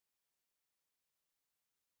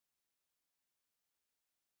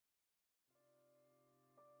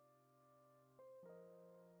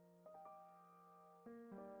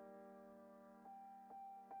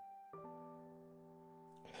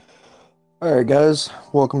All right, guys,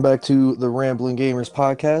 welcome back to the Rambling Gamers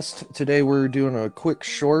podcast. Today we're doing a quick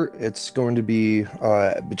short. It's going to be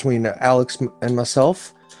between Alex and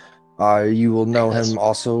myself. You will know Yes. him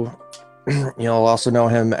also, you'll also know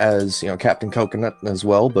him as, Captain Coconut as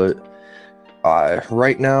well. But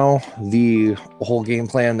right now, the whole game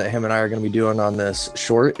plan that him and I are going to be doing on this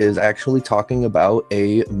short is actually talking about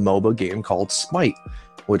a MOBA game called Smite,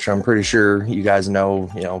 which I'm pretty sure you guys know,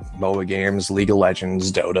 MOBA games, League of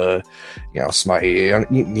Legends, Dota, Smite,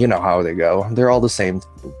 you know how they go. They're all the same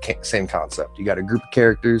concept. You got a group of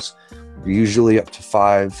characters, usually up to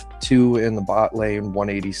five, two in the bot lane, one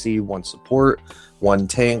ADC, one support, one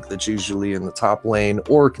tank that's usually in the top lane,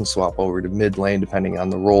 or can swap over to mid lane depending on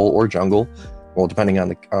the role, or jungle, well, depending on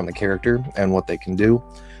the character and what they can do.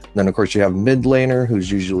 Then, of course, you have a mid laner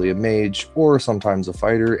who's usually a mage or sometimes a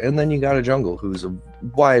fighter, and then you got a jungle who's a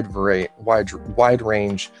wide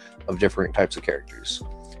range of different types of characters.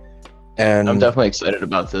 And I'm definitely excited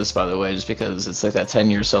about this, by the way, just because it's like that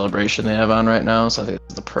 10-year celebration they have on right now. So I think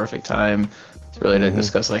it's the perfect time to really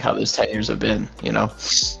discuss like how those 10 years have been,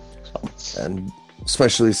 and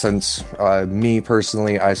especially since me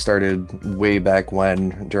personally, I started way back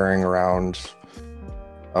when during around.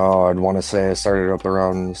 Oh, I'd want to say I started up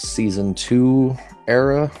around season 2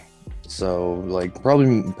 era. So like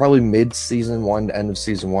probably mid season 1 to end of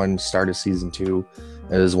season 1, start of season 2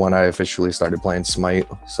 is when I officially started playing Smite.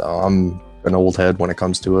 So I'm an old head when it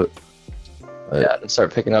comes to it. Yeah, I didn't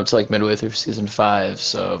start picking up to like midway through season 5,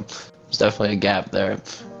 so there's definitely a gap there.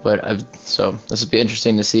 But so this would be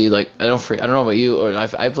interesting to see. Like I don't know about you, or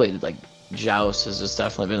I played like Joust has just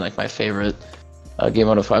definitely been like my favorite game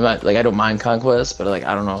mode of. I'm not like I don't mind Conquest, but like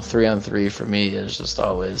I don't know, 3-on-3 for me is just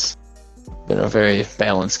always been a very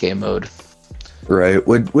balanced game mode. Right.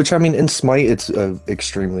 Which I mean, in Smite, it's a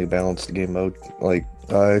extremely balanced game mode. Like,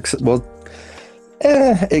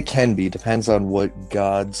 it can be. Depends on what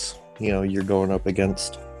gods you're going up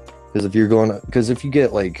against. Because if you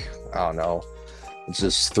get like, I don't know, let's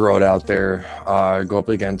just throw it out there. Go up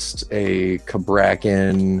against a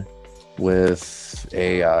Cabrakan with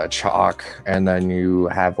a Chalk, and then you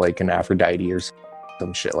have like an Aphrodite or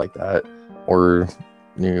some shit like that, or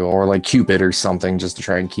or like Cupid or something, just to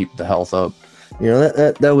try and keep the health up.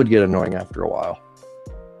 That would get annoying after a while.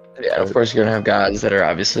 Yeah, of course you're gonna have gods that are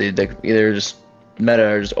obviously either just meta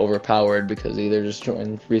or just overpowered because they either just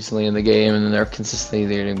joined recently in the game and then they're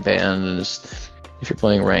consistently getting banned and just if you're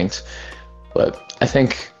playing ranked. But I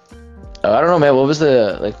think I don't know, man. What was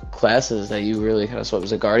the like classes that you really kind of swept?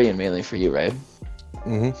 Was a Guardian mainly for you, right?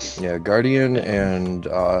 Yeah, Guardian, and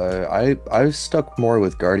I stuck more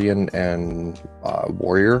with Guardian and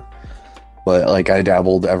Warrior, but like I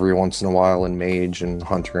dabbled every once in a while in Mage and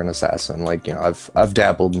Hunter and Assassin. Like I've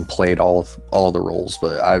dabbled and played all the roles,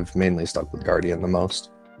 but I've mainly stuck with Guardian the most.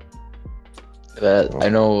 I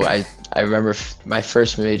know. I remember my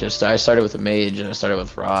first mage. I started with a mage and I started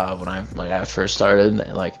with Ra when I first started.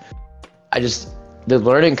 And, like the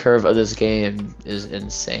learning curve of this game is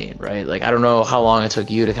insane, right? Like I don't know how long it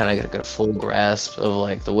took you to kind of get a full grasp of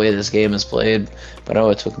like the way this game is played, but I know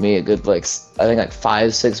it took me a good I think like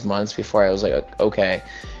 5-6 months before I was like, okay,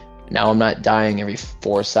 now I'm not dying every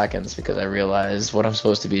 4 seconds because I realized what I'm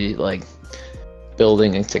supposed to be like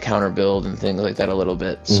building and to counter build and things like that a little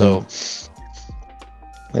bit. So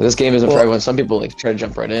like, this game isn't for everyone. Some people like try to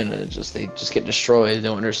jump right in and they just get destroyed. They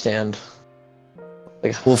don't understand.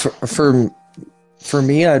 Like, well, for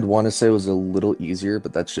me, I'd want to say it was a little easier,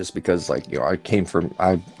 but that's just because like I came from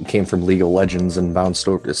League of Legends and bounced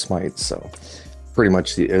over to Smite, so pretty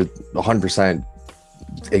much 100%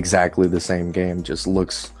 exactly the same game. Just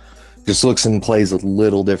looks and plays a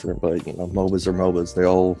little different, but MOBAs are MOBAs.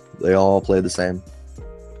 They all play the same,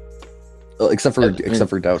 except for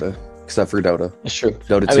Dota. Except for Dota. It's true.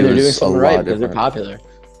 Dota 2 they're doing is a something lot right because different. they're popular,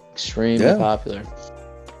 extremely popular.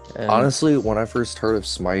 And honestly, when I first heard of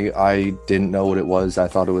Smite, I didn't know what it was. I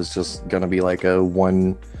thought it was just gonna be like a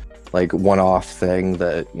one-off thing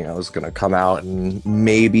that is gonna come out and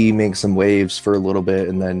maybe make some waves for a little bit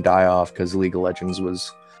and then die off because League of Legends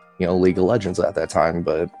was League of Legends at that time.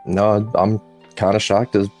 But no, I'm kind of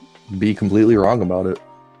shocked to be completely wrong about it.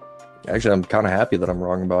 Actually, I'm kind of happy that I'm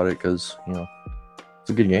wrong about it because it's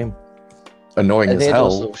a good game. Annoying I as think it hell.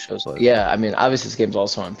 also shows, yeah, I mean, obviously this game's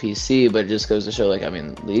also on PC, but it just goes to show, like, I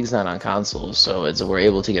mean, League's not on consoles, so we're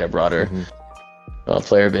able to get a broader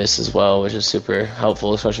player base as well, which is super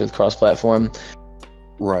helpful, especially with cross-platform.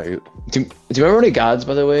 Right. Do you remember how many gods,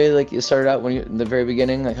 by the way, like you started out in the very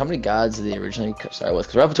beginning? Like, how many gods did they originally start with?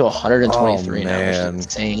 Because we're up to 123 now, which is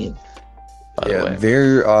insane. By the way.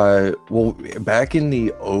 They're well, back in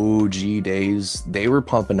the OG days, they were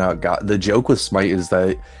pumping out God. The joke with Smite is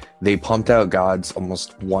that they pumped out gods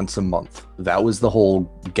almost once a month. That was the whole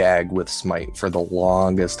gag with Smite for the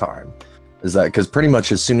longest time. Is that because pretty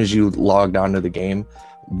much as soon as you logged onto the game,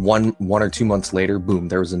 one or 2 months later, boom,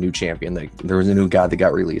 there was a new champion. There was a new god that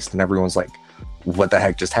got released, and everyone's like, "What the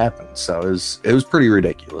heck just happened?" So it was pretty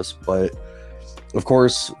ridiculous. But of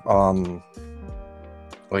course,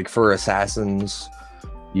 like for assassins,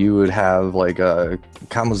 you would have like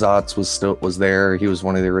Kamazats was there. He was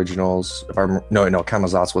one of the originals. No,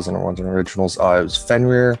 Kamazats wasn't one of the originals. It was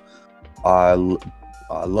Fenrir.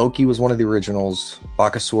 Loki was one of the originals.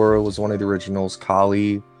 Bakasura was one of the originals.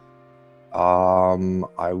 Kali.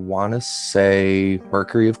 I want to say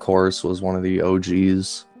Mercury, of course, was one of the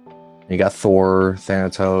OGs. You got Thor,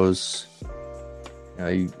 Thanatos.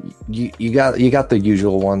 You got the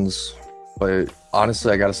usual ones, but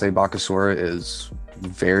honestly, I gotta say Bakasura is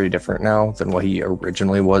very different now than what he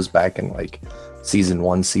originally was back in like season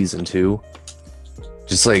 1, season 2.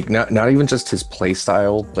 Just like not even just his play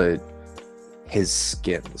style, but his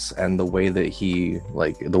skins and the way that he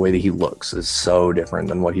looks is so different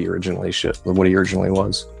than what he originally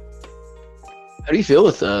was. How do you feel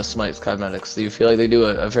with Smite's cosmetics? Do you feel like they do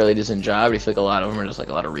a fairly decent job? Do you feel like a lot of them are just like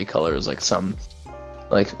a lot of recolors, like some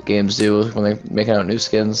like games do when they make out new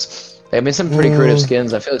skins? They made some pretty creative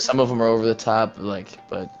skins. I feel like some of them are over the top,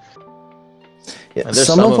 but yeah, there's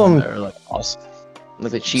some of them that are like awesome.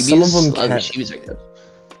 Like the chibis. Some of them the chibis are good.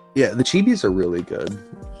 Yeah, the chibis are really good.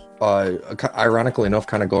 Ironically enough,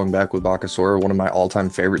 kind of going back with Bakasura, one of my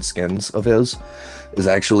all-time favorite skins of his is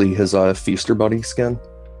actually his Feaster Buddy skin.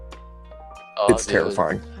 Oh, it's dude.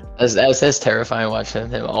 Terrifying. That's terrifying watching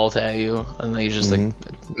him ult at you, and then he's just like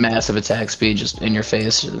massive attack speed just in your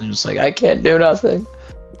face, and you're just like, I can't do nothing.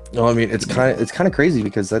 No, I mean it's kind of crazy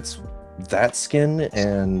because that skin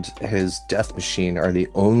and his Death Machine are the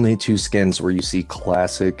only two skins where you see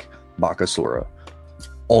classic Bakasura.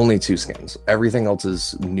 Only two skins. Everything else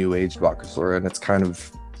is new aged Bakasura, and it's kind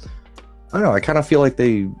of, I don't know, I kind of feel like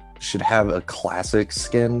they should have a classic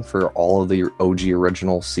skin for all of the OG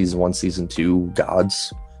original season 1, season 2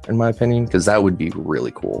 gods, in my opinion, because that would be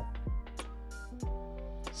really cool.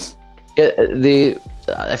 Yeah,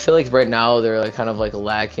 I feel like right now they're like kind of like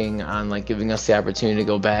lacking on like giving us the opportunity to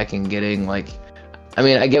go back and getting like, I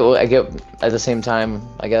mean, I get at the same time,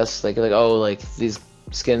 I guess like oh, like these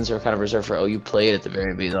skins are kind of reserved for you played at the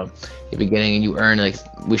very beginning and you earn, like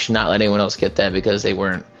we should not let anyone else get that because they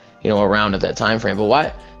weren't around at that time frame. But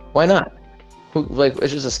why not? Like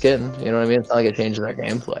it's just a skin, you know what I mean? It's not like it changes their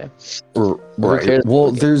gameplay. Right.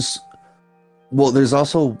 Well, there's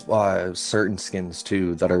also certain skins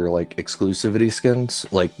too that are like exclusivity skins.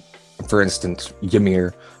 Like, for instance,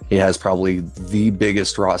 Ymir, he has probably the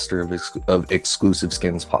biggest roster of exclusive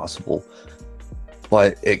skins possible.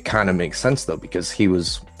 But it kind of makes sense though because he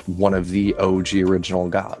was one of the OG original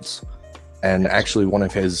gods, and actually one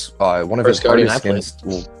of his hardest skins.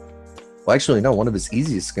 Well, actually, no, one of his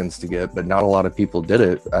easiest skins to get, but not a lot of people did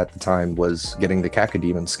it at the time, was getting the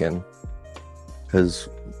Cacodemon skin. Because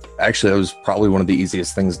actually, that was probably one of the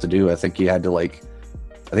easiest things to do. I think you had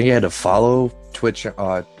to follow Twitch,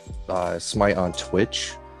 Smite on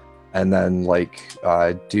Twitch, and then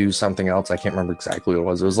do something else. I can't remember exactly what it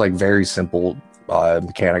was. It was like very simple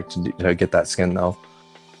mechanic to get that skin though.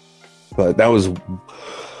 But that was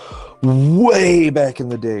way back in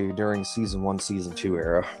the day during season 1, season 2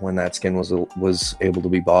 era when that skin was able to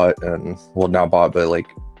be bought, and well, not bought, but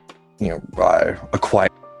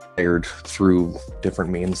acquired through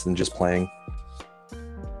different means than just playing.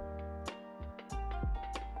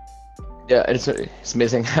 Yeah, it's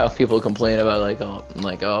amazing how people complain about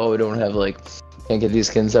oh we don't have can't get these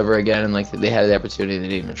skins ever again, and they had the opportunity, they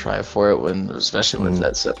didn't even try for it especially with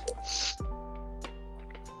that stuff.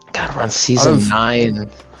 God, we're on season 9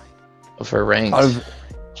 of her ranked.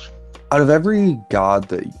 Out of every god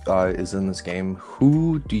that is in this game,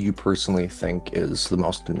 who do you personally think is the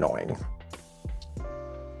most annoying?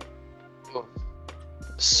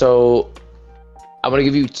 So I'm gonna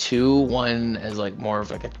give you two. One as more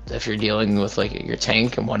of if you're dealing with your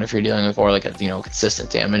tank, and one if you're dealing with more a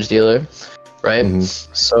consistent damage dealer, right?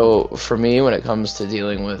 Mm-hmm. So for me, when it comes to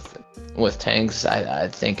dealing with tanks, I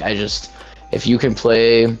think if you can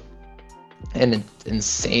play an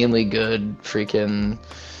insanely good freaking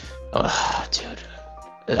dude.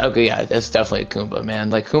 Okay, yeah, that's definitely Kumba, man.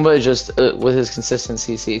 Kumba is just with his consistent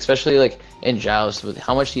CC, especially in Joust, with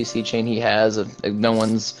how much CC chain he has, no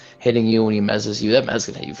one's hitting you when he mezzes you. That mezz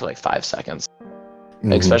can hit you for 5 seconds,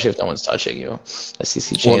 especially if no one's touching you. That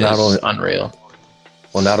CC chain is unreal.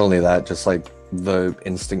 Well, not only that, just the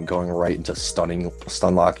instant going right into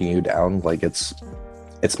stun locking you down,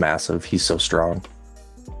 it's massive. He's so strong.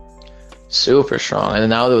 Super strong. And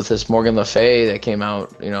now with this Morgan Le Fay that came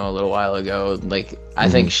out, you know, a little while ago, like I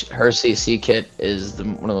think her CC kit is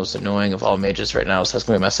one of the most annoying of all mages right now. So that's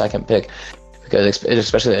gonna be my second pick because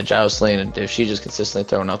especially that Joust lane, and if she just consistently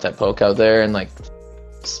throwing out that poke out there and like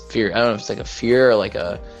fear, I don't know if it's like a fear or like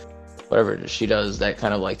a whatever she does that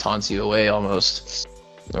kind of like taunts you away almost.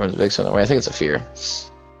 Or the big way. I think it's a fear.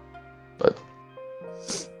 But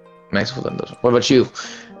Max with them does. What about you?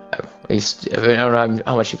 I don't know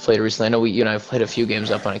how much you played recently. I know you and I have played a few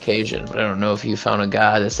games up on occasion, but I don't know if you found a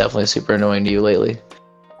god that's definitely super annoying to you lately.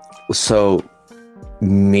 So,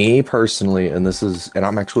 me personally, and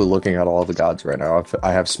I'm actually looking at all the gods right now.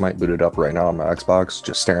 I have Smite booted up right now on my Xbox,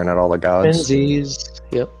 just staring at all the gods. Menzies.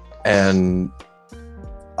 Yep. And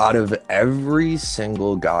out of every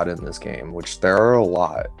single god in this game, which there are a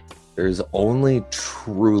lot, there's only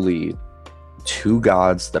truly 2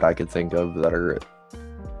 gods that I could think of that are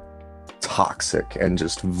toxic and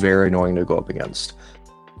just very annoying to go up against.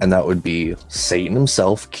 And that would be Satan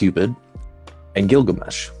himself, Cupid, and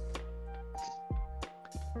Gilgamesh.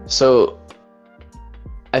 So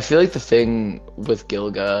I feel like the thing with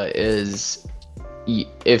Gilga is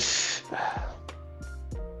if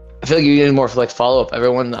I feel like you need more like follow up.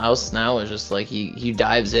 Everyone else now is just like he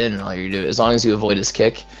dives in and all you do as long as you avoid his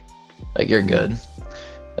kick, like you're good.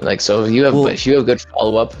 And like so if you have good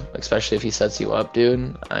follow up, especially if he sets you up,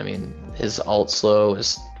 dude. I mean his alt slow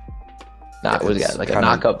is not was got like a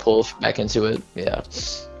knockup pull back into it. Yeah.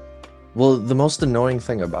 Well, the most annoying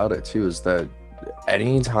thing about it too is that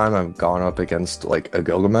anytime I've gone up against like a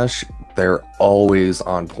Gilgamesh, they're always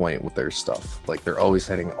on point with their stuff. Like they're always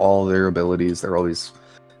hitting all their abilities. They're always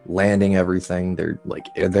landing everything.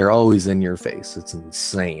 They're always in your face. It's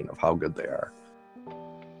insane of how good they are.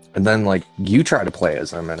 And then like you try to play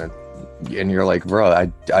as them and you're like, bro,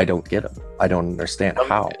 I don't get them. I don't understand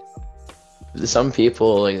how. Some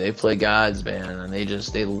people like they play gods, man, and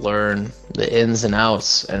they learn the ins and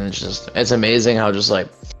outs, and it's amazing how just like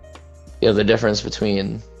the difference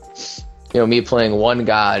between me playing one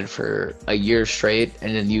god for a year straight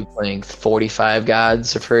and then you playing 45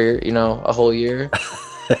 gods for a whole year.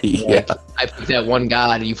 Yeah. Like, I picked that one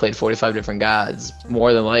god and you played 45 different gods.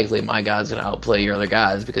 More than likely, my god's gonna outplay your other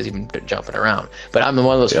gods because you've been jumping around. But I'm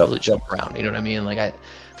one of those people that jump around. You know what I mean?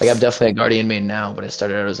 I'm definitely a guardian main now, but I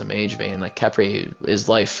started out as a mage main. Like Capri is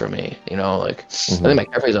life for me. I think my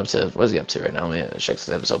Capri's up to what is he up to right now? Let me check this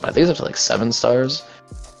episode. I think he's up to like 7 stars,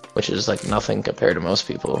 which is like nothing compared to most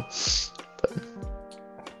people. But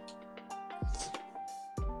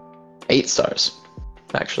 8 stars,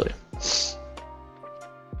 actually.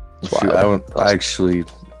 Shoot, I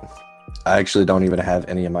actually don't even have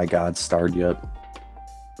any of my gods starred yet.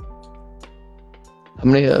 How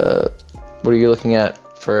many what are you looking at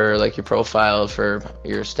for like your profile for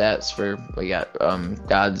your stats for what you got?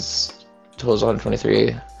 Gods totals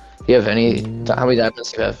 123. Do you have any how many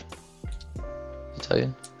diamonds do you have? I'll tell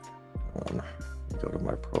you. Go to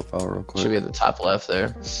my profile real quick. Should be at the top left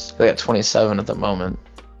there. I got 27 at the moment.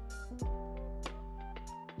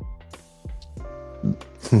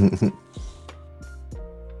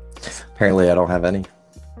 Apparently I don't have any.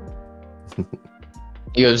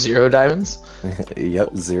 You have 0 diamonds?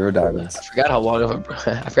 Yep, 0 diamonds. I forgot how long of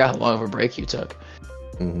a break you took.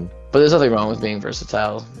 But there's nothing wrong with being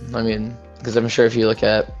versatile. I mean, because I'm sure if you look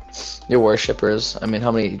at your worshippers, I mean,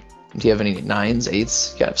 how many do you have? Any 9s,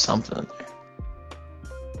 8s? You have something in there.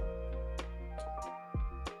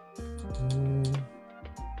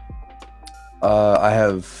 I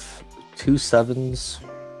have 2 7s,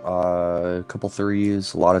 a couple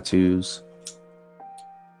 3s, a lot of 2s,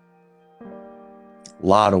 a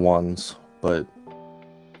lot of 1s, but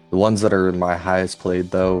the ones that are my highest played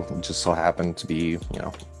though just so happen to be,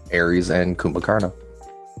 Ares and Kumbhakarna.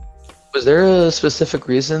 Was there a specific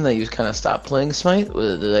reason that you kind of stopped playing Smite?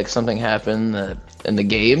 Did like something happen in the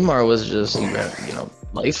game, or was it just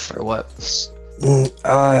life, or what?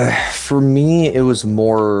 For me, it was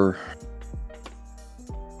more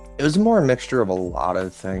a mixture of a lot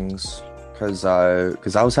of things, because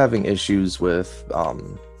I was having issues with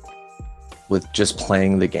just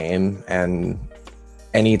playing the game, and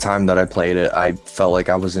any time that I played it, I felt like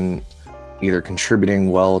I wasn't either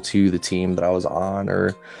contributing well to the team that I was on,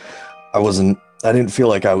 or I didn't feel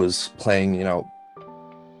like I was playing,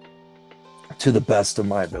 to the best of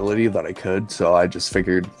my ability that I could. So I just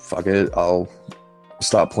figured, fuck it, I'll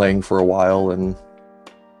stop playing for a while, and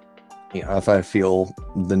if I feel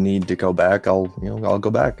the need to go back, I'll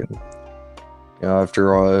go back. And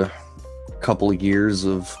after a couple of years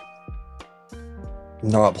of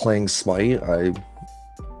not playing Smite, I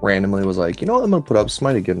randomly was like, I'm gonna put up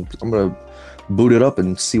Smite again. I'm gonna boot it up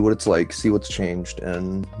and see what it's like, see what's changed.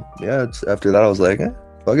 And yeah, after that I was like,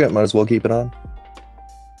 fuck it, might as well keep it on.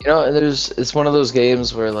 You know, and it's one of those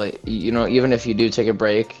games where, like, you know, even if you do take a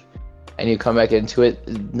break and you come back into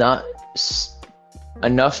it, not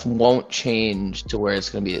enough won't change to where it's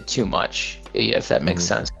going to be too much, if that makes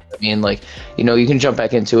sense. I mean, like, you know, you can jump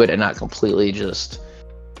back into it and not completely just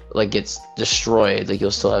like gets destroyed. Like, you'll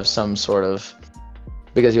still have some sort of,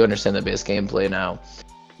 because you understand the base gameplay now.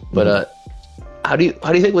 But how do you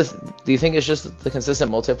think do you think it's just the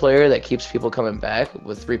consistent multiplayer that keeps people coming back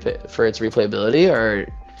with for its replayability?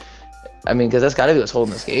 Or, I mean, because that's got to be what's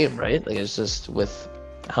holding this game, right? Like, it's just with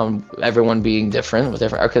how everyone being different with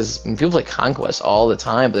different, because people play Conquest all the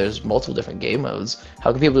time, but there's multiple different game modes.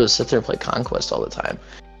 How can people just sit there and play Conquest all the time,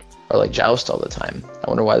 or like Joust all the time? I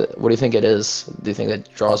wonder why. What do you think it is? Do you think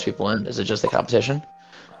that draws people in? Is it just the competition?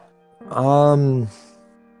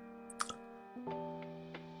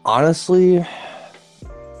 Honestly,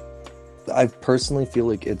 I personally feel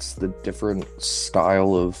like it's the different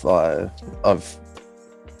style of a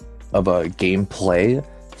gameplay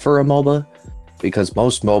for a MOBA, because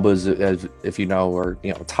most MOBAs, if you know, are,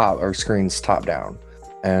 you know, screens top down,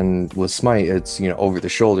 and with Smite it's, you know, over the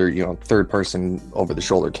shoulder, you know, third person over the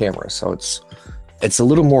shoulder camera. So it's a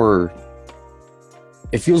little more,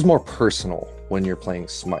 it feels more personal when you're playing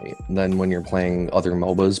Smite than when you're playing other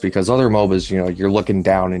MOBAs, because other MOBAs, you know, you're looking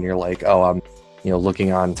down and you're like, oh, I'm, you know,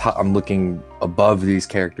 looking on top, I'm looking above these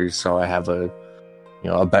characters, so I have a, you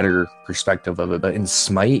know, a better perspective of it. But in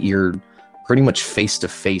Smite, you're pretty much face to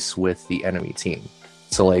face with the enemy team.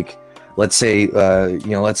 So like, let's say, you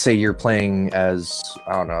know, let's say you're playing as,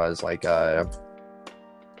 I don't know, as like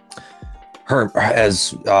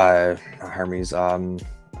Hermes,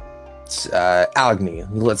 Agni.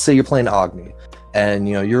 Let's say you're playing Agni, and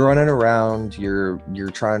you know, you're running around, you're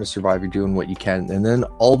trying to survive, you're doing what you can, and then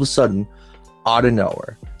all of a sudden, out of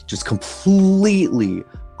nowhere, just completely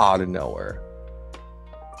out of nowhere,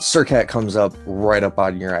 Surcat comes up right up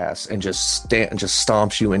out of your ass and just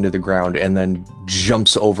stomps you into the ground, and then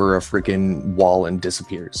jumps over a freaking wall and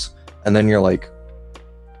disappears. And then you're like,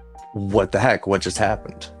 what the heck? What just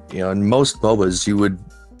happened? You know, in most MOBAs, you would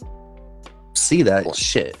see that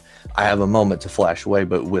shit. I have a moment to flash away,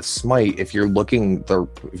 but with Smite, if you're looking the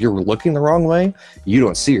wrong way, you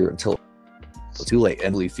don't see her until it's too late,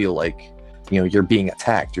 and you feel like, you know, you're being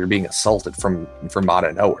attacked, you're being assaulted from out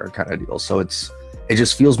of nowhere kind of deal. So it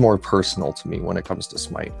just feels more personal to me when it comes to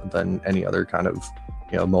Smite than any other kind of,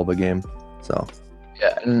 you know, MOBA game. So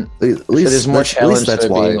yeah, and at least there's more challenge to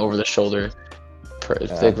being over the shoulder.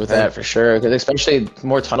 With that for sure, because especially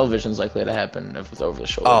more tunnel vision is likely to happen with over the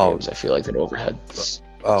shoulder games. I feel like than overhead.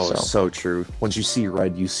 So true. Once you see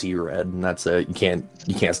red, you see red, and that's it. You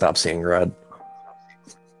can't stop seeing red.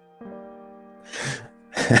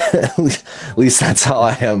 At least that's how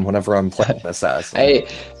I am whenever I'm playing Assassin.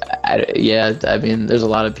 I mean, there's a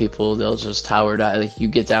lot of people, they'll just tower die. Like, you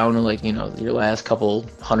get down to, like, you know, your last couple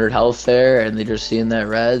hundred health there, and they're just seeing that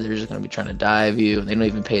red, they're just going to be trying to dive you, and they don't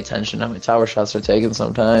even pay attention to how many tower shots they're taking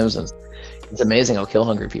sometimes. And it's amazing how kill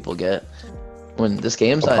hungry people get when this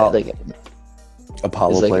game's not like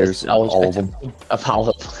Apollo players, all of them.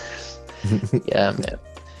 Apollo players. Yeah, man.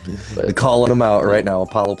 They're calling them out right now,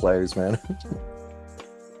 Apollo players, man.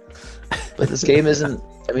 But this game isn't.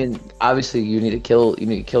 I mean, obviously, you need to kill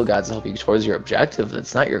gods to help you towards your objective.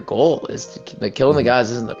 That's not your goal. Killing the gods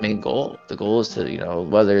isn't the main goal. The goal is to, you know,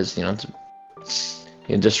 whether it's, you know, to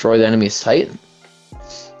destroy the enemy's titan.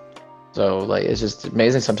 So, like, it's just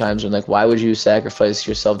amazing sometimes when, like, why would you sacrifice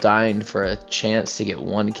yourself dying for a chance to get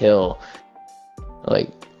one kill? Like,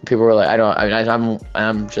 people were like,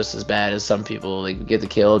 I'm just as bad as some people. Like, you get the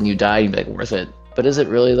kill and you die, and you'd be like, worth it. But is it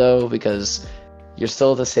really though? Because you're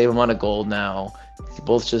still at the same amount of gold now. You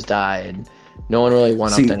both just died. No one really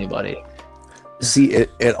one-upped anybody. See,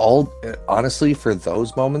 it all honestly, for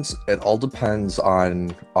those moments, it all depends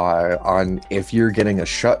on if you're getting a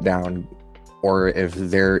shutdown, or if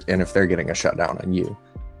they're getting a shutdown on you.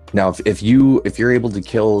 Now, if you're able to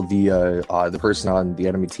kill the person on the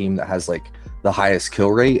enemy team that has like the highest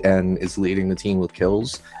kill rate and is leading the team with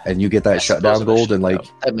kills, and you get that shutdown gold, and like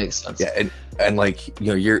that makes sense. Yeah, and like, you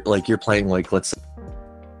know, you're playing, like, let's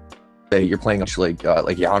say you're playing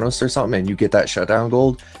like Janos or something, and you get that shutdown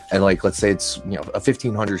gold, and like, let's say it's, you know, a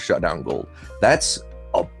 1500 shutdown gold. That's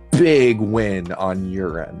a big win on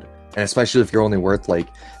your end. And especially if you're only worth like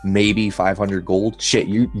maybe 500 gold, shit,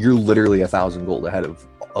 you're literally 1,000 gold ahead of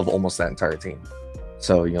almost that entire team.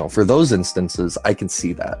 So, you know, for those instances, I can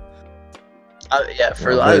see that.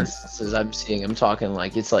 For a lot of instances I'm talking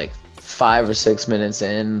like it's like 5 or 6 minutes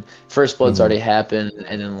in, first blood's already happened,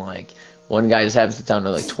 and then like one guy just happens to down to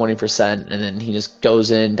like 20%, and then he just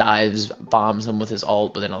goes in, dives, bombs him with his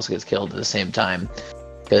ult, but then also gets killed at the same time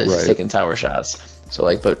because he's taking tower shots. So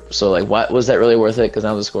like, what was that really worth it? Because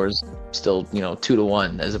now the score is still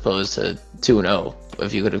 2-1 as opposed to 2-0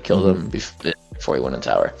 if you could have killed him before he went in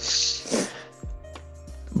tower.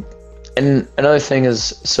 And another thing is,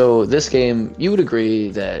 so this game, you would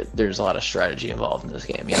agree that there's a lot of strategy involved in this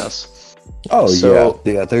game, yes? Oh,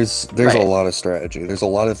 yeah. There's a lot of strategy. There's a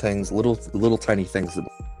lot of things, little tiny things that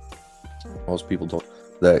most people don't.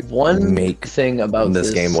 That make thing about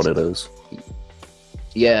this game what it is.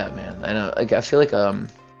 Yeah, man. I know. Like, I feel like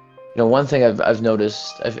one thing I've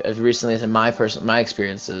noticed I've recently in my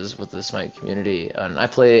experiences with the Smite community, and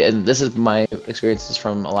this is my experiences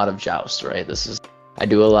from a lot of Joust, right? I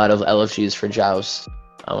do a lot of LFGs for Joust.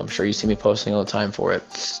 I'm sure you see me posting all the time for it,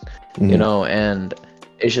 and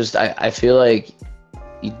it's just I feel like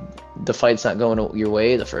the fight's not going your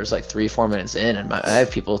way the first like 3-4 minutes in, and I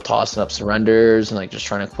have people tossing up surrenders and like just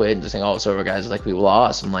trying to quit and just saying, "Oh, it's over, guys. Like, we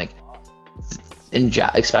lost." I'm like,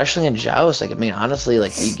 especially in Joust, like, I mean, honestly,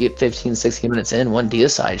 like, you get 15-16 minutes in, one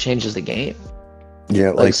deicide changes the game.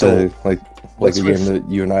 Yeah, like the game that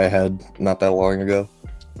you and I had not that long ago.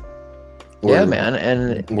 Yeah, man,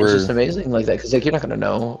 and it's just amazing like that, because like you're not gonna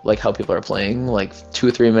know like how people are playing like 2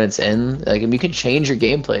 or 3 minutes in. Like, and you can change your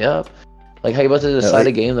gameplay up. Like, how you about to decide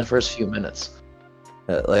a game in the first few minutes?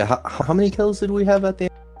 Like, how many kills did we have at the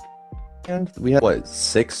end? We had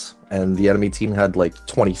 6, and the enemy team had like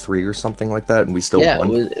 23 or something like that, and we still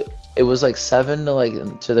won. It was like 7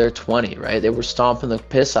 to their 20, right? They were stomping the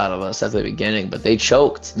piss out of us at the beginning, but they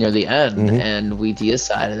choked near the end, and we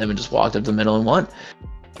decided them and just walked up the middle and won.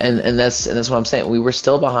 And that's what I'm saying. We were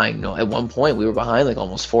still behind. At one point we were behind like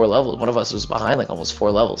almost 4 levels. One of us was behind like almost 4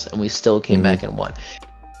 levels, and we still came back and won.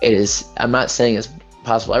 I'm not saying it's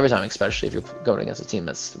possible every time, especially if you're going against a team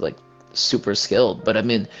that's like super skilled. But I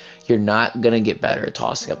mean, you're not gonna get better at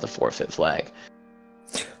tossing up the forfeit flag.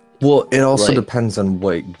 Well, it also depends on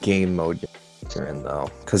what game mode you're in, though,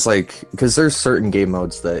 because there's certain game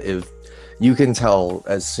modes that if you can tell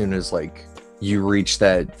as soon as like you reach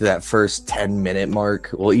that first 10-minute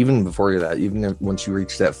mark, well, even before that, once you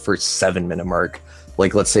reach that first 7-minute mark,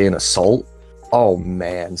 like let's say an assault, oh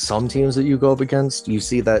man, some teams that you go up against, you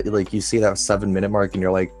see that 7-minute mark and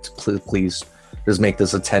you're like, please just make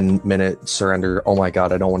this a 10-minute surrender. Oh my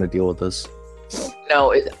god, I don't want to deal with this.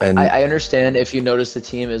 No, I understand if you notice the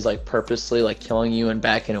team is like purposely like killing you and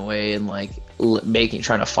backing away and like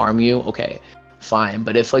trying to farm you, okay, fine.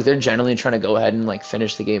 But if like they're generally trying to go ahead and like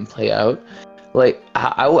finish the game, play out, like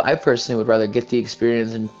I personally would rather get the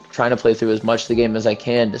experience and trying to play through as much of the game as I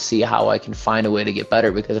can to see how I can find a way to get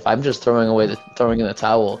better. Because if I'm just throwing in the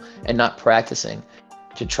towel and not practicing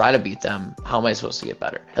to try to beat them, how am I supposed to get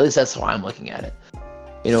better? At least that's how I'm looking at it.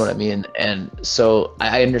 You know what I mean? And so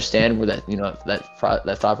I understand where that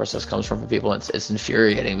that thought process comes from for people. It's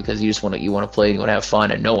infuriating because you want to play and you want to have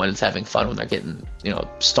fun, and no one is having fun when they're getting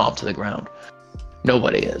stomped to the ground.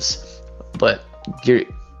 Nobody is. But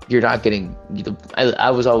you're not getting.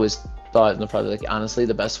 I was always thought in the project, like, honestly,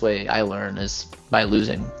 the best way I learn is by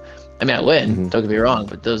losing. I mean, I win. Don't get me wrong,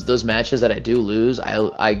 but those matches that I do lose,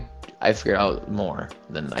 I figure out more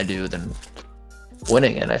than I do than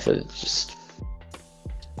winning, and I feel it's just.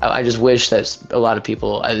 I just wish that a lot of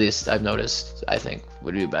people, at least I've noticed, I think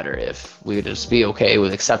would be better if we could just be okay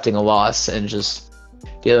with accepting a loss and just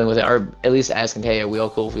dealing with it, or at least asking, hey, are we all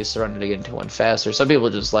cool if we surrender to get into one faster? Some people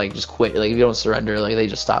just quit. Like, if you don't surrender, like, they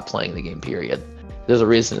just stop playing the game, period. There's a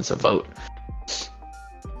reason it's a vote.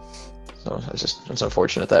 So it's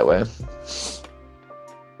unfortunate that way.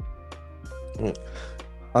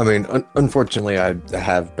 I mean, unfortunately, I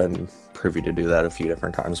have been privy to do that a few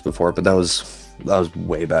different times before, but that was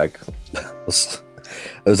way back. It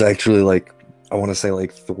was actually like, I want to say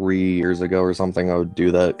like 3 years ago or something. I would do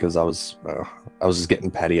that because I was just getting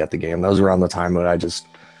petty at the game. That was around the time when I just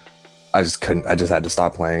couldn't. I just had to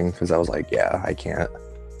stop playing because I was like, yeah, I can't.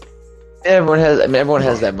 Everyone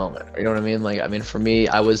has that moment. You know what I mean? Like, I mean, for me,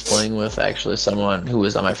 I was playing with actually someone who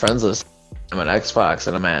was on my friends list on an Xbox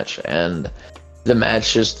in a match, and the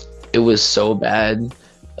match it was so bad.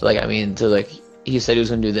 Like, I mean, he said he was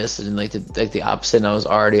gonna do this and the opposite, and I was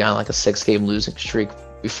already on like a 6-game losing streak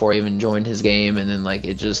before I even joined his game, and then like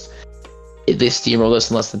they steamrolled us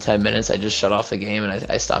in less than 10 minutes. I just shut off the game and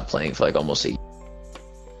I stopped playing for like almost a year,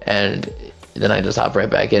 and then I just hopped right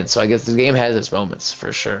back in. So I guess the game has its moments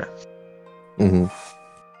for sure.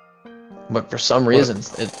 But for some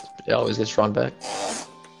reasons, it always gets drawn back.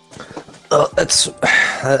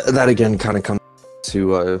 That again kind of comes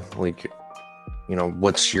to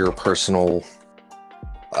what's your personal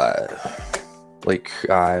like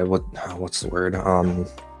what's the word?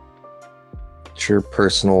 It's your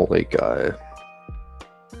personal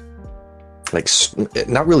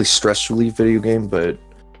not really stress relief video game, but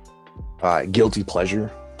guilty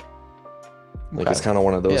pleasure. Like Okay. it's kind of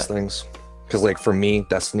one of those Yeah. things. Because like for me,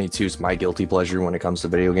 Destiny 2 is my guilty pleasure when it comes to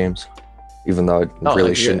video games, even though it Oh,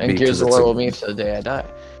 really shouldn't be Gears because of it's War a will me to the day I die.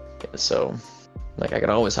 Yeah, so, like, I could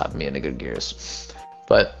always hop me into good Gears.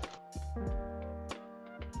 But,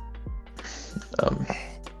 um,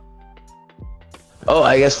 oh,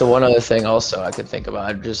 I guess the one other thing also I could think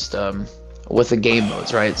about just with the game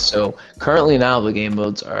modes, right? So currently now the game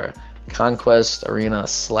modes are Conquest, Arena, /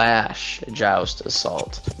 Joust,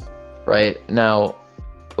 Assault. Right now,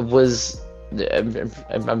 I'm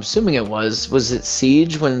assuming it was it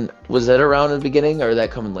Siege was that around in the beginning or did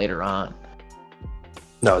that coming later on?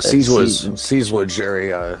 no. That Siege was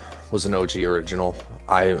Jerry was an OG original.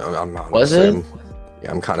 I'm was honestly it?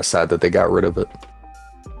 I'm kind of sad that they got rid of it.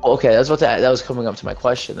 Okay, that was coming up to my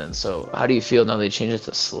question then. So how do you feel now they changed it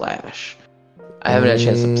to Slash? I haven't had a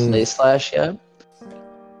chance to play Slash yet.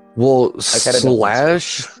 Well, I kind of know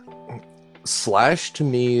Slash to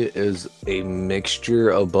me is a mixture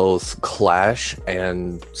of both Clash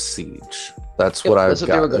and Siege. That's what I've that's what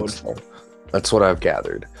they were got. going for. That's what I've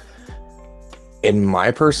gathered. In my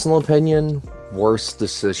personal opinion, worst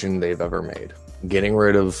decision they've ever made. Getting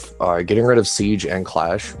rid of Siege and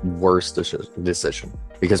Clash, worst decision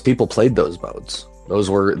because people played those modes. Those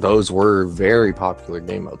were very popular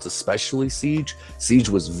game modes, especially Siege. Siege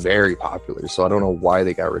was very popular, so I don't know why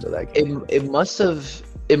they got rid of that game.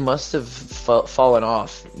 It must have fallen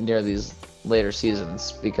off near these later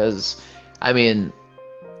seasons because, I mean,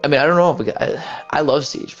 I don't know because I love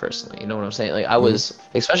Siege personally. You know what I'm saying? Like I was,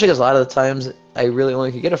 especially because a lot of the times I really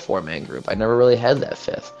only could get a 4-man group. I never really had that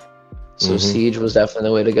 5th, so Siege was definitely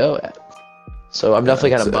the way to go at. So I'm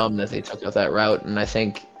definitely kind of bummed that they took out that route, and I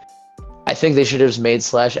think they should have just made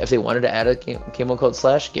Slash if they wanted to add a game mode called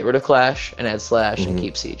Slash, get rid of Clash and add Slash and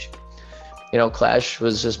keep Siege. You know, Clash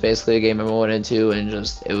was just basically a game everyone went into, and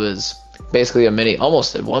it was basically a mini.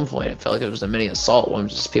 Almost at one point, it felt like it was a mini assault. When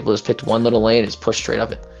people just picked one little lane and just pushed straight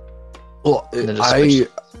up it. Well,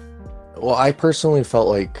 I personally felt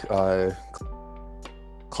like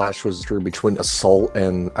Clash was between Assault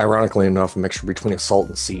and, ironically enough, a mixture between Assault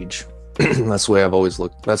and Siege. That's the way I've always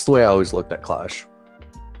looked. That's the way I always looked at Clash.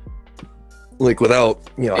 Like without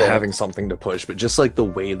having something to push, but just like the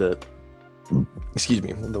way that. Excuse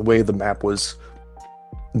me, the way the map was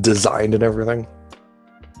designed and everything,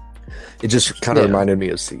 it just kind of reminded me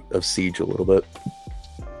of Siege a little bit.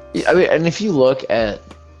 Yeah, I mean, and if you look at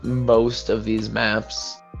most of these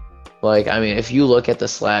maps, like if you look at the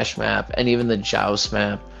Slash map and even the Joust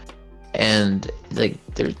map, and like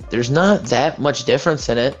there's not that much difference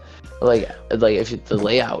in it. Like if the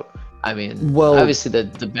layout. Well, obviously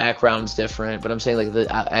the background's different, but I'm saying like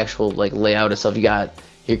the actual like layout itself. You got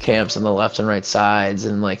your camps on the left and right sides,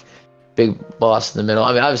 and like big boss in the middle.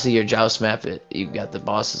 Obviously your Joust map, you've got the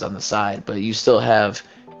bosses on the side, but you still have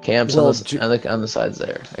camps on the sides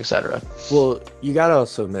there, etc. Well, you gotta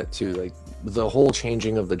also admit too, like the whole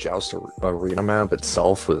changing of the Joust arena map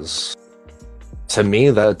itself was, to me,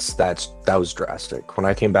 that was drastic. When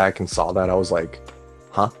I came back and saw that, I was like,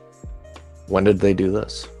 huh? When did they do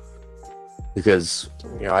this? Because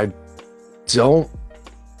I don't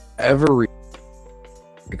ever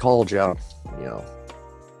recall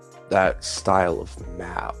that style of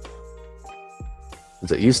map.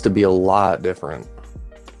 It used to be a lot different.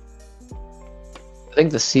 I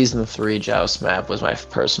think the Season 3 Joust map was my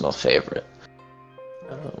personal favorite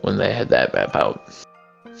when they had that map out.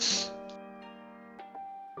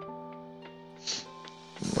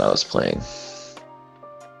 When I was playing.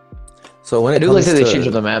 So when I do like that they changed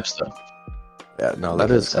the maps though. Yeah, no, that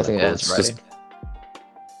is. I think that's right.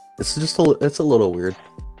 It's a little weird.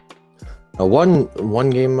 One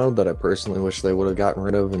game mode that I personally wish they would have gotten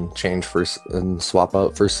rid of and changed and swap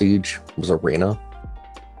out for Siege was Arena.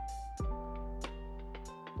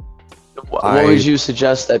 What would you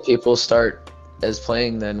suggest that people start as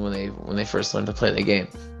playing then when they first learn to play the game?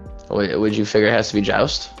 Would you figure it has to be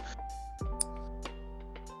Joust?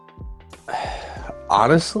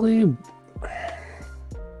 Honestly,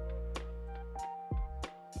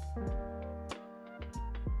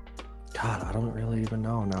 God, I don't really even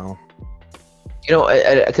know now.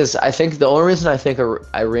 Because I think the only reason I think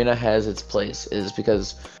Arena has its place is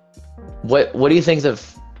because what do you think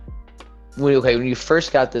when you first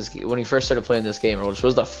started playing this game, which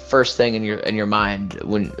was the first thing in your mind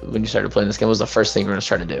when you started playing this game, was the first thing you were gonna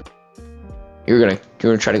try to do? You're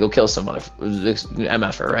gonna try to go kill someone,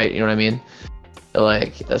 MFer, right? You know what I mean?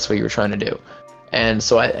 Like that's what you were trying to do. And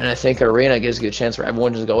so I think Arena gives you a chance where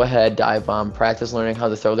everyone just go ahead, dive bomb, practice learning how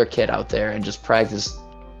to throw their kit out there, and just practice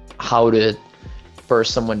how to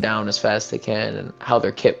burst someone down as fast as they can and how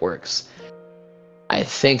their kit works. I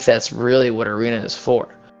think that's really what Arena is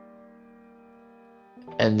for.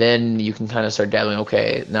 And then you can kind of start dabbling,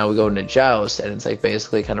 okay, now we go into Joust, and it's like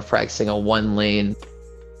basically kind of practicing a one lane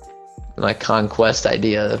like conquest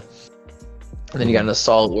idea. And then you got an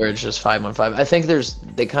Assault where it's just 5-on-5. I think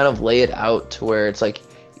they kind of lay it out to where it's like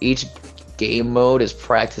each game mode is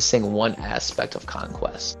practicing one aspect of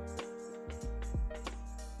conquest.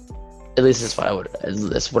 At least that's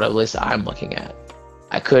what at least I'm looking at.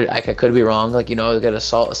 I could be wrong. Like, you know, you got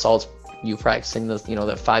Assault's you practicing the, you know,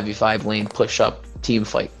 that 5v5 lane push up team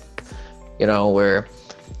fight, you know, where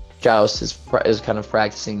Joust is kind of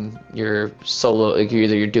practicing your solo, like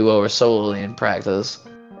either your duo or solo lane practice.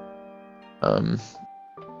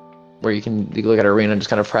 Where you look at Arena just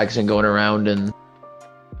kind of practicing going around and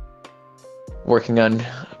working on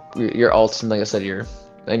your ults and, like I said, your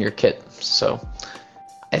kit. So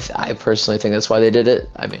I personally think that's why they did it.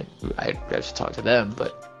 I mean, I have to talk to them,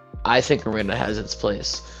 but I think Arena has its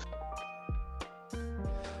place.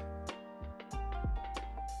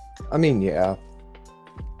 I mean, yeah.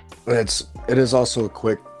 It is also a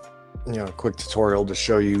quick tutorial to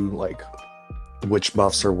show you like which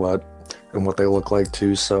buffs are what and what they look like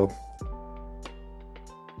too. So,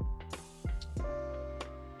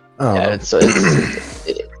 yeah,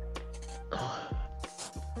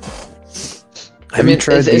 I mean,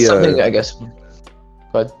 it's something I guess.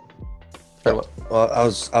 But well, I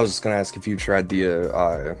was gonna ask if you tried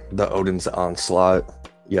the Odin's Onslaught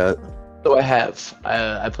yet. So I have.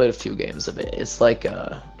 I played a few games of it. It's like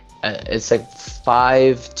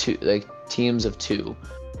 5 teams of 2,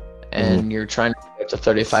 and you're trying to get to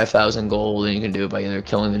 35,000 gold, and you can do it by either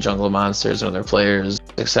killing the jungle monsters or other players,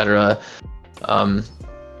 etc.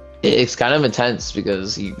 It's kind of intense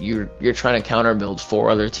because you're trying to counter build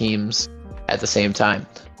 4 other teams at the same time,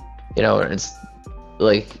 you know, and it's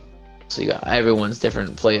like, so you got everyone's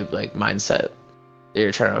different play like mindset that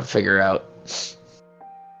you're trying to figure out.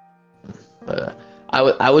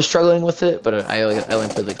 I was struggling with it, but I only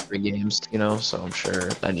played like 3 games, you know, so I'm sure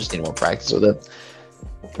I just need more practice with it.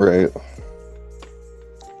 Right.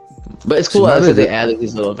 But it's cool that they added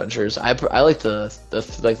these little adventures. I like the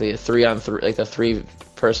 3-on-3, like the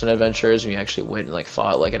 3-person adventures when you actually went and like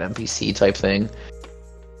fought like an NPC type thing.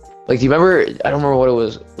 Like, do you remember? I don't remember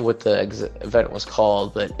what the event was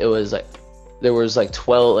called, but it was like there was like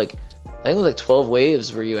 12, like I think it was like 12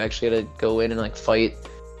 waves where you actually had to go in and like fight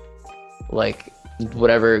like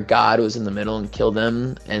whatever god was in the middle and kill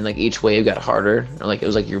them, and like each wave got harder. Or, like it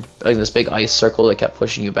was like you're like this big ice circle that kept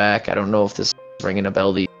pushing you back. I don't know if this is ringing a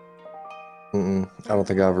bell to you. I don't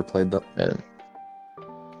think I ever played that. Yeah.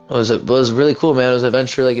 It was really cool, man. It was an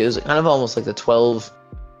adventure. Like it was kind of almost like the 12,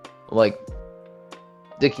 like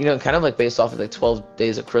you know, kind of like based off of like 12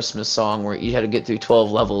 Days of Christmas song, where you had to get through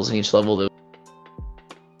 12 levels, and each level the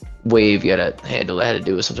wave you had to handle that had to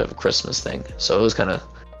do with some type of Christmas thing. So it was kind of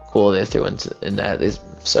cool they threw in that.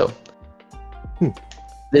 So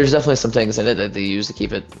there's definitely some things in it that they use to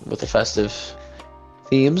keep it with the festive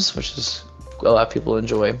themes, which is a lot of people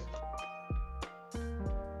enjoy.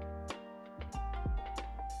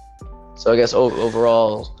 So I guess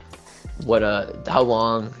overall, how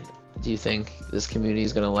long do you think this community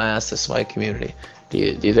is going to last, this Smite community? Do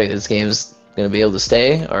you think this game's going to be able to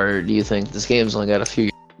stay, or do you think this game's only got a few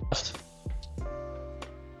years left?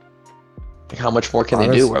 Like, how much more can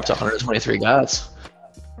they do? We're up to 123 gods.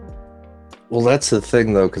 Well, that's the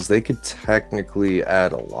thing, though, because they could technically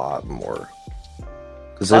add a lot more.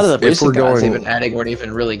 A lot of the basic gods they've been adding weren't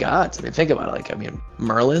even really gods. I mean, think about it. Like, I mean,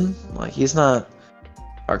 Merlin, like, he's not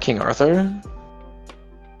our King Arthur.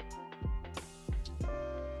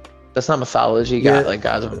 That's not mythology. Yeah. Like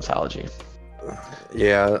gods of mythology.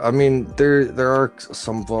 Yeah, I mean, there are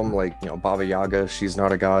some of them, like, you know, Baba Yaga. She's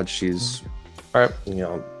not a god. She's, you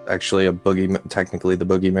know, actually a technically the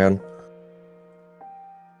boogeyman.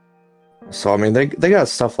 So I mean, they got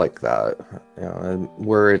stuff like that, you know, and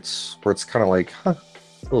where it's kind of like, a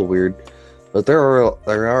little weird. But there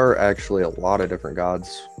are actually a lot of different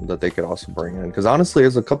gods that they could also bring in. Because honestly,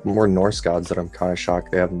 there's a couple more Norse gods that I'm kind of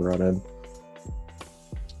shocked they haven't brought in.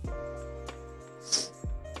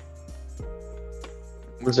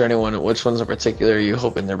 Was there anyone? Which ones in particular are you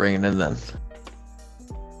hoping they're bringing in then?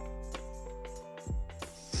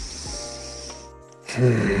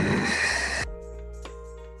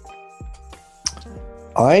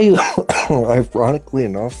 Ironically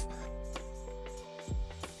enough,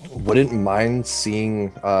 wouldn't mind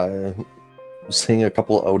seeing a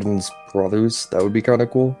couple of Odin's brothers. That would be kind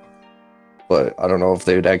of cool. but I don't know if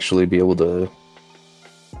they'd actually be able to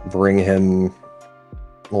bring him,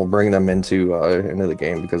 well, bring them into the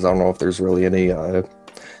game, because I don't know if there's really any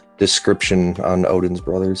description on Odin's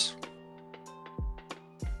brothers.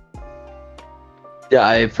 Yeah,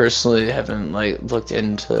 I personally haven't like looked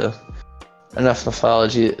into enough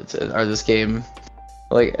mythology or this game,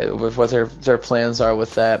 like with what their plans are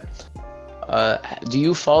with that. Do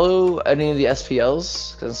you follow any of the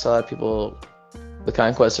SPLs? Because a lot of people, the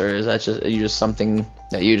conquest, or is that just something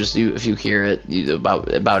that you if you hear it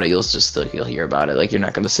about it, you'll hear about it. Like you're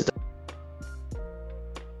not gonna sit there.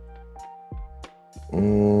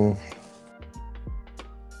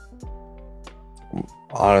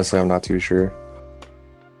 Honestly, I'm not too sure.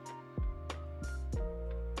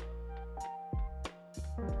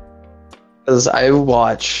 Because I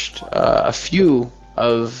watched a few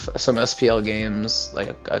of some SPL games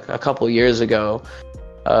like a couple years ago,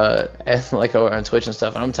 and like over on Twitch and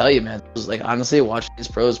stuff. And I'm telling you, man, it was like honestly watching these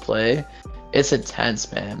pros play, it's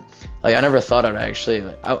intense, man. Like I never thought I'd actually,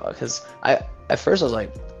 because at first I was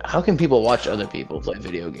like, how can people watch other people play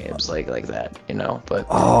video games like that, you know? But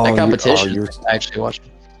that competition, you're actually watching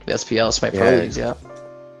the SPL Smite Pro Leagues, yeah.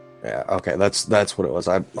 Yeah, okay, that's what it was.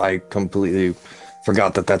 I completely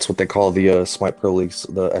forgot that that's what they call the Smite Pro Leagues,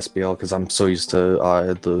 the SPL, because I'm so used to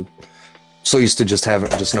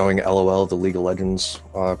just knowing LOL, the League of Legends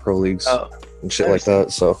Pro Leagues and shit like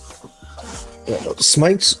that. So yeah, no,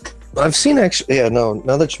 Smite's I've seen actually. Yeah, no.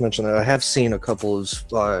 Now that you mention that, I have seen a couple of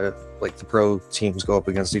like the pro teams go up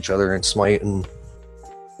against each other in Smite, and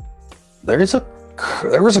there was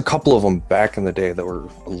a couple of them back in the day that were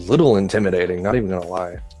a little intimidating. Not even gonna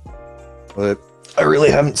lie, but I really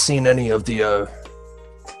haven't seen any of the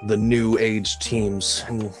new age teams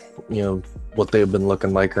and what they've been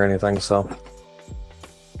looking like or anything. So.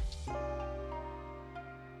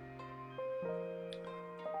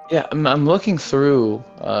 Yeah, I'm looking through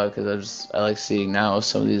because I like seeing now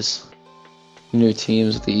some of these new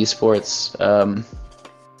teams with the esports.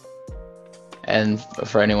 And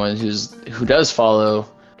for anyone who does follow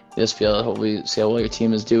the SPL, hopefully see how well your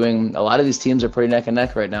team is doing. A lot of these teams are pretty neck and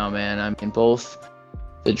neck right now, man. I mean, both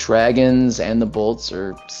the Dragons and the Bolts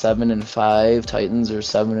are 7-5. Titans are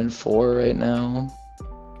 7-4 right now.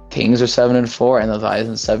 Kings are 7-4, and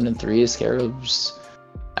Leviathan 7-3. Scarabs,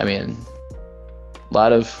 I mean. A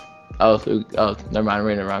lot of never mind, I'm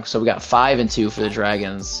reading it wrong. So we got 5-2 for the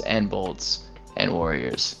Dragons and Bolts and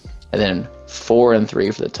Warriors, and then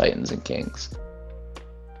 4-3 for the Titans and Kings.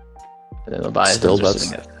 And then Leviathans are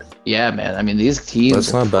sitting at, yeah, man. I mean, these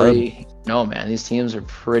teams are pretty. No, man, these teams are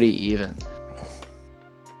pretty even.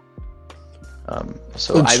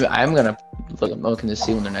 So I'm gonna looking to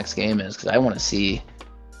see when their next game is, because I want to see.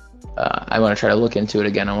 I want to try to look into it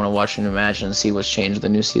again. I want to watch a new match and see what's changed with the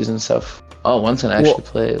new season stuff. Oh, one's gonna actually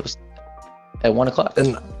play. It was at 1:00.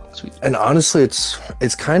 And sweet. And honestly, it's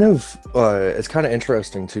kind of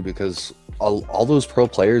interesting too, because all those pro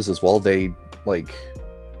players as well, they've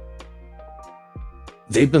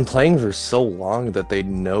been playing for so long that they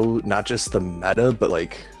know not just the meta, but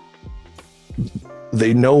like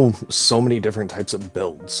they know so many different types of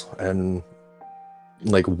builds and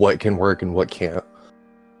like what can work and what can't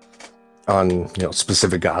on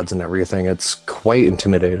specific gods and everything. It's quite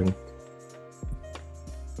intimidating.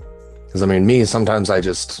 Because I mean, me, sometimes I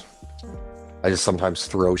just sometimes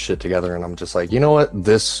throw shit together, and I'm just like, you know what,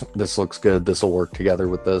 this looks good. This will work together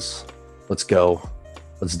with this. Let's go.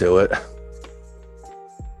 Let's do it.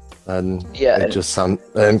 And yeah, it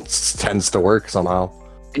tends to work somehow.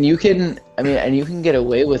 And you can get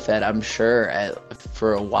away with that, I'm sure,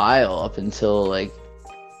 for a while, up until like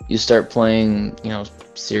you start playing,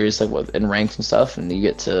 serious in ranked and stuff, and you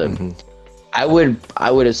get to. Mm-hmm. I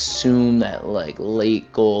would assume that like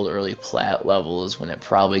late gold, early plat level is when it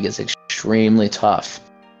probably gets extremely tough.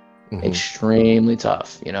 Mm-hmm. Extremely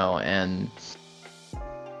tough, and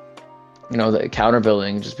the counter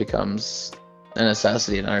building just becomes a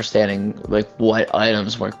necessity, and understanding like what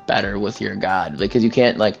items work better with your god. Because you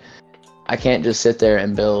can't I can't just sit there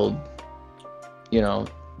and build,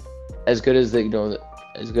 as good as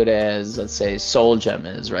as good as, let's say, Soul Gem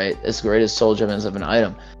is, right? As great as Soul Gem is of an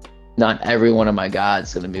item, not every one of my gods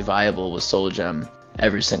is going to be viable with Soul Gem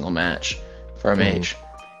every single match for a mage.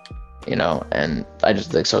 And I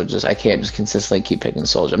just I can't just consistently keep picking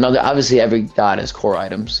Soul Gem. Now, obviously, every god has core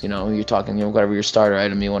items. You're talking, whatever your starter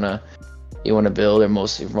item you wanna build, or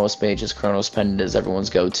most mages, Chronos Pendant is everyone's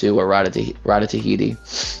go-to, or Rada Tahiti.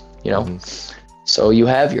 So you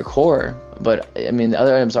have your core, but I mean the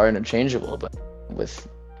other items are interchangeable. But with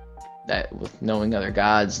knowing other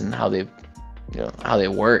gods and how they how they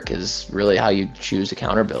work is really how you choose to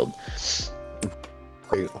counter build.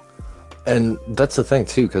 And that's the thing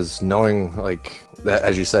too, because knowing like that,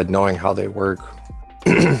 as you said, knowing how they work,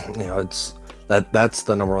 it's that's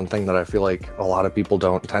the number one thing that I feel like a lot of people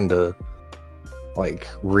don't tend to like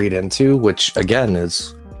read into, which again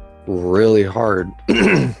is really hard.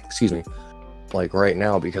 Excuse me. Like right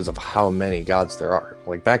now because of how many gods there are.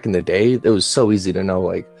 Like back in the day, it was so easy to know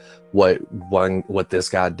like what this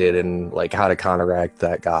god did and like how to counteract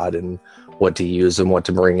that god and what to use and what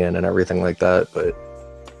to bring in and everything like that. But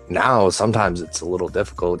now sometimes it's a little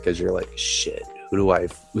difficult because you're like, shit, who are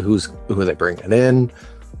they bringing in?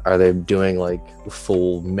 Are they doing like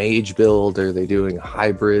full mage build? Are they doing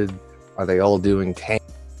hybrid? Are they all doing tank?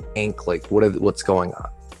 Like what's going on?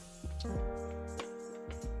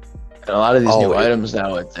 And a lot of these new Yeah. items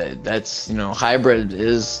now, that's hybrid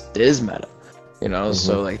is meta.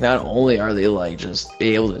 So like not only are they like just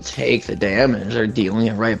be able to take the damage, they're dealing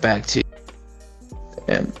it right back to you.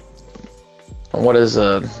 And what is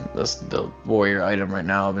the warrior item right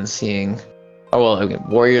now? I've been seeing. Oh well, okay,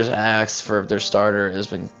 Warrior's Axe for their starter has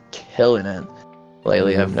been killing it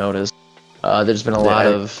lately. I've noticed. There's been a lot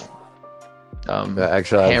of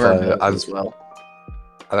actually, hammer builds as well.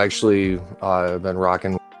 I've actually been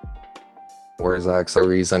rocking Warriors Axe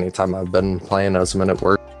Ares anytime I've been playing as him and it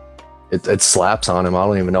works. It slaps on him. I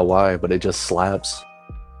don't even know why, but it just slaps.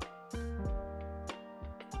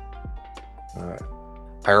 Alright.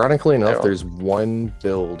 Ironically enough, there's one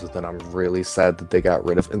build that I'm really sad that they got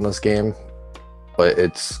rid of in this game, but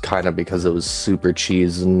it's kind of because it was super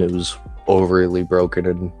cheese and it was overly broken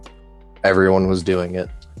and everyone was doing it.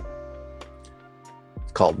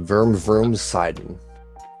 It's called Vroom Vroom Sidon.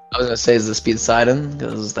 I was gonna say is the speed Sidon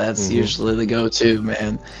because that's usually the go-to,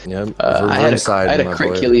 man. Yeah, I had a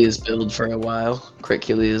Cricules build for a while.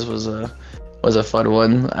 Cricules was a fun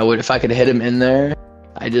one. I would if I could hit him in there,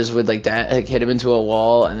 I just would like that, like hit him into a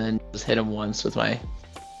wall and then just hit him once with my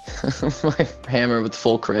my hammer with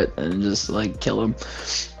full crit and just like kill him.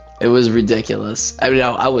 It was ridiculous. I mean,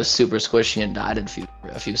 I was super squishy and died in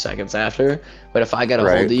a few seconds after. But if I got a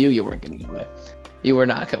hold of you, you weren't gonna get away. You were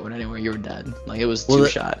not going anywhere. You were dead. Like it was two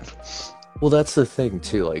shot. Well, that's the thing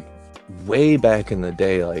too. Like way back in the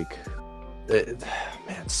day, like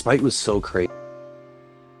man, Smite was so crazy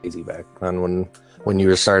back then when you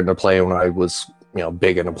were starting to play. When I was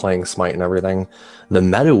big into playing Smite and everything, the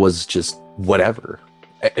meta was just whatever.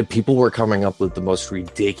 People were coming up with the most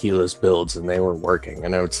ridiculous builds and they were working.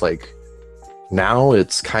 And it's like now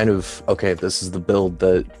it's kind of okay. This is the build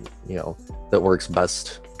that that works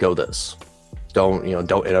best. Go this. Don't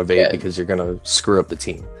innovate because you're gonna screw up the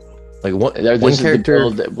team. Like one character.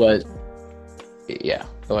 Yeah.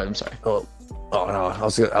 Go ahead. I'm sorry. Oh no. I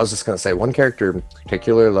was just gonna say one character in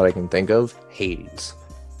particular that I can think of. Hades.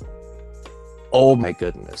 Oh my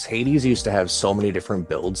goodness. Hades used to have so many different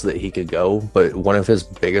builds that he could go, but one of his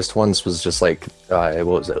biggest ones was just like what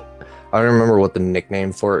was it? I don't remember what the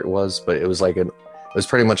nickname for it was, but it was like it was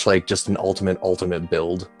pretty much like just an ultimate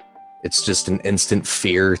build. It's just an instant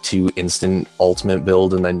fear to instant ultimate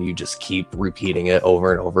build, and then you just keep repeating it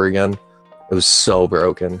over and over again. It was so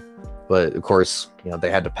broken. But of course, they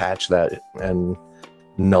had to patch that and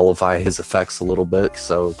nullify his effects a little bit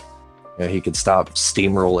so he could stop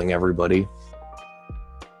steamrolling everybody.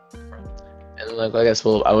 And look, I guess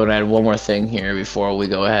I would add one more thing here before we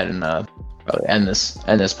go ahead and probably end this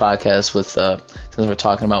podcast with since we're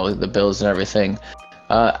talking about the builds and everything.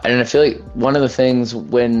 And I feel like one of the things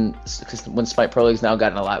when Smite Pro League's now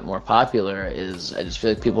gotten a lot more popular is I just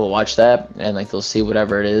feel like people will watch that and like they'll see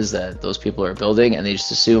whatever it is that those people are building and they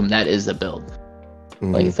just assume that is the build.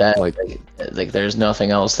 Like that, like there's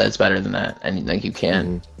nothing else that's better than that, and like you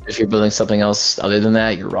can't if you're building something else other than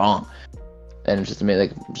that, you're wrong. And just to me,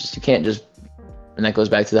 like you can't just, and that goes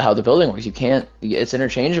back to how the building works. You can't. It's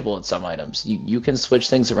interchangeable in some items. You can switch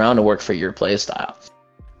things around to work for your play style.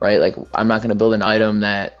 Right, like I'm not going to build an item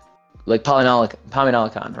that, like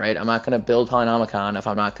Polynomicon, right? I'm not going to build Polynomicon if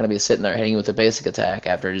I'm not going to be sitting there hitting with a basic attack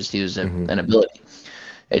after I just used an ability.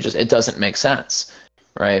 It doesn't make sense,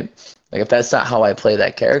 right? Like if that's not how I play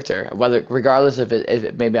that character, regardless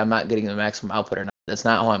if maybe I'm not getting the maximum output or not, that's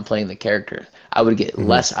not how I'm playing the character. I would get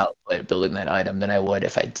less output building that item than I would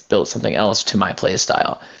if I built something else to my play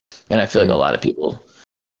style. And I feel like a lot of people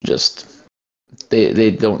just.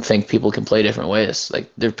 They don't think people can play different ways. Like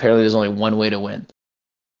apparently there's only one way to win.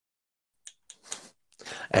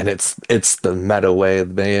 And it's the meta way,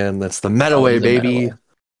 man. That's the meta way, baby. Meta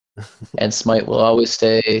way. And Smite will always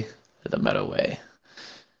stay the meta way.